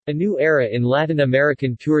A New Era in Latin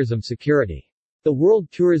American Tourism Security. The World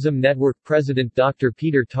Tourism Network president Dr.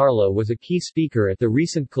 Peter Tarlow was a key speaker at the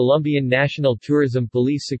recent Colombian National Tourism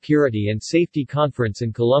Police Security and Safety Conference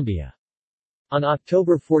in Colombia. On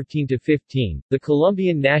October 14–15, the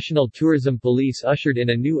Colombian National Tourism Police ushered in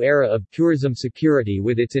a new era of tourism security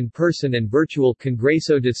with its in-person and virtual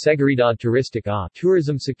Congreso de Seguridad Turística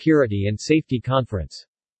Tourism Security and Safety Conference.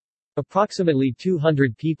 Approximately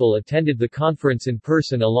 200 people attended the conference in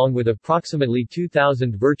person along with approximately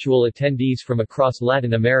 2,000 virtual attendees from across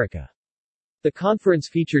Latin America. The conference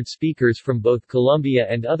featured speakers from both Colombia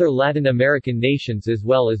and other Latin American nations as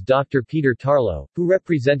well as Dr. Peter Tarlow, who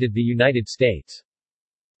represented the United States.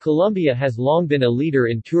 Colombia has long been a leader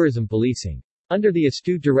in tourism policing. Under the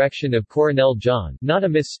astute direction of Coronel John, not a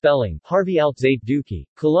misspelling, Harvey Altzate Duque,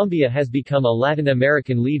 Colombia has become a Latin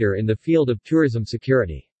American leader in the field of tourism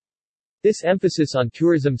security. This emphasis on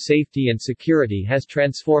tourism safety and security has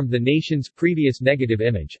transformed the nation's previous negative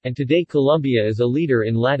image, and today Colombia is a leader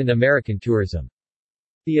in Latin American tourism.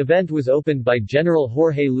 The event was opened by General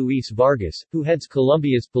Jorge Luis Vargas, who heads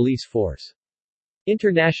Colombia's police force.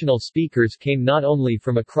 International speakers came not only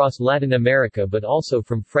from across Latin America but also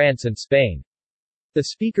from France and Spain. The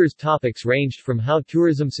speakers' topics ranged from how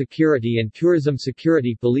tourism security and tourism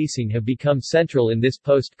security policing have become central in this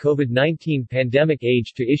post-COVID-19 pandemic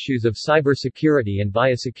age to issues of cybersecurity and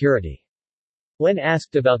biosecurity. When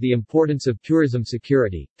asked about the importance of tourism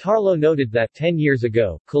security, Tarlow noted that 10 years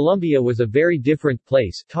ago, Colombia was a very different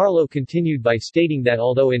place. Tarlow continued by stating that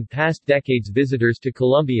although in past decades visitors to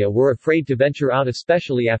Colombia were afraid to venture out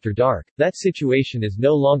especially after dark, that situation is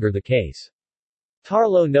no longer the case.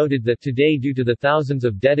 Tarlow noted that today due to the thousands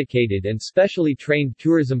of dedicated and specially trained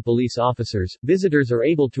tourism police officers, visitors are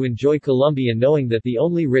able to enjoy Colombia knowing that the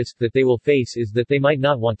only risk that they will face is that they might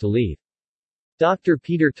not want to leave. Dr.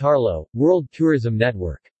 Peter Tarlow, World Tourism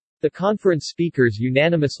Network. The conference speakers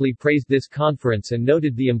unanimously praised this conference and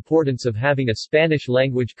noted the importance of having a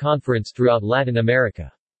Spanish-language conference throughout Latin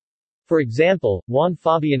America. For example, Juan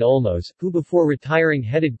Fabian Olmos, who before retiring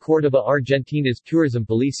headed Córdoba Argentina's tourism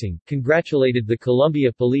policing, congratulated the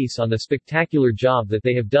Colombia police on the spectacular job that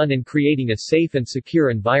they have done in creating a safe and secure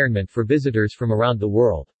environment for visitors from around the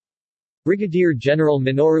world. Brigadier General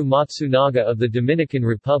Minoru Matsunaga of the Dominican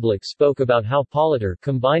Republic spoke about how Politar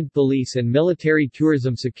Combined Police and Military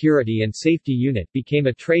Tourism Security and Safety Unit became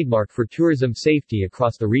a trademark for tourism safety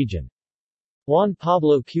across the region. Juan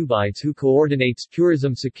Pablo Cubides, who coordinates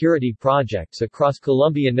tourism security projects across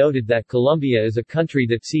Colombia, noted that Colombia is a country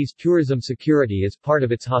that sees tourism security as part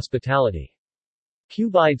of its hospitality.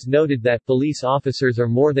 Cubides noted that police officers are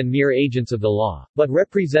more than mere agents of the law, but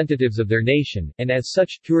representatives of their nation, and as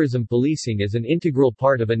such tourism policing is an integral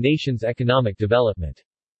part of a nation's economic development.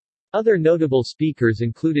 Other notable speakers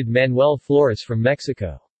included Manuel Flores from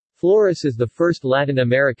Mexico. Flores is the first Latin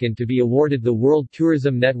American to be awarded the World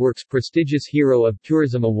Tourism Network's prestigious Hero of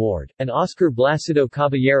Tourism Award, and Oscar Blásido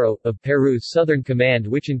Caballero, of Peru's Southern Command,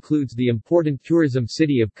 which includes the important tourism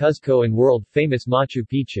city of Cuzco and world-famous Machu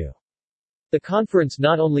Picchu. The conference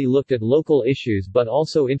not only looked at local issues but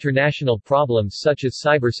also international problems such as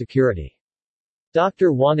cybersecurity.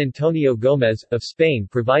 Dr. Juan Antonio Gómez, of Spain,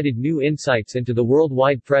 provided new insights into the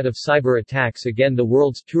worldwide threat of cyber attacks against the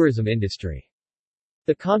world's tourism industry.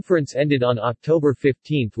 The conference ended on October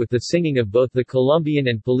 15 with the singing of both the Colombian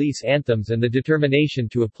and police anthems and the determination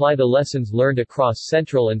to apply the lessons learned across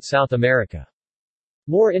Central and South America.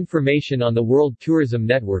 More information on the World Tourism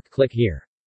Network, click here.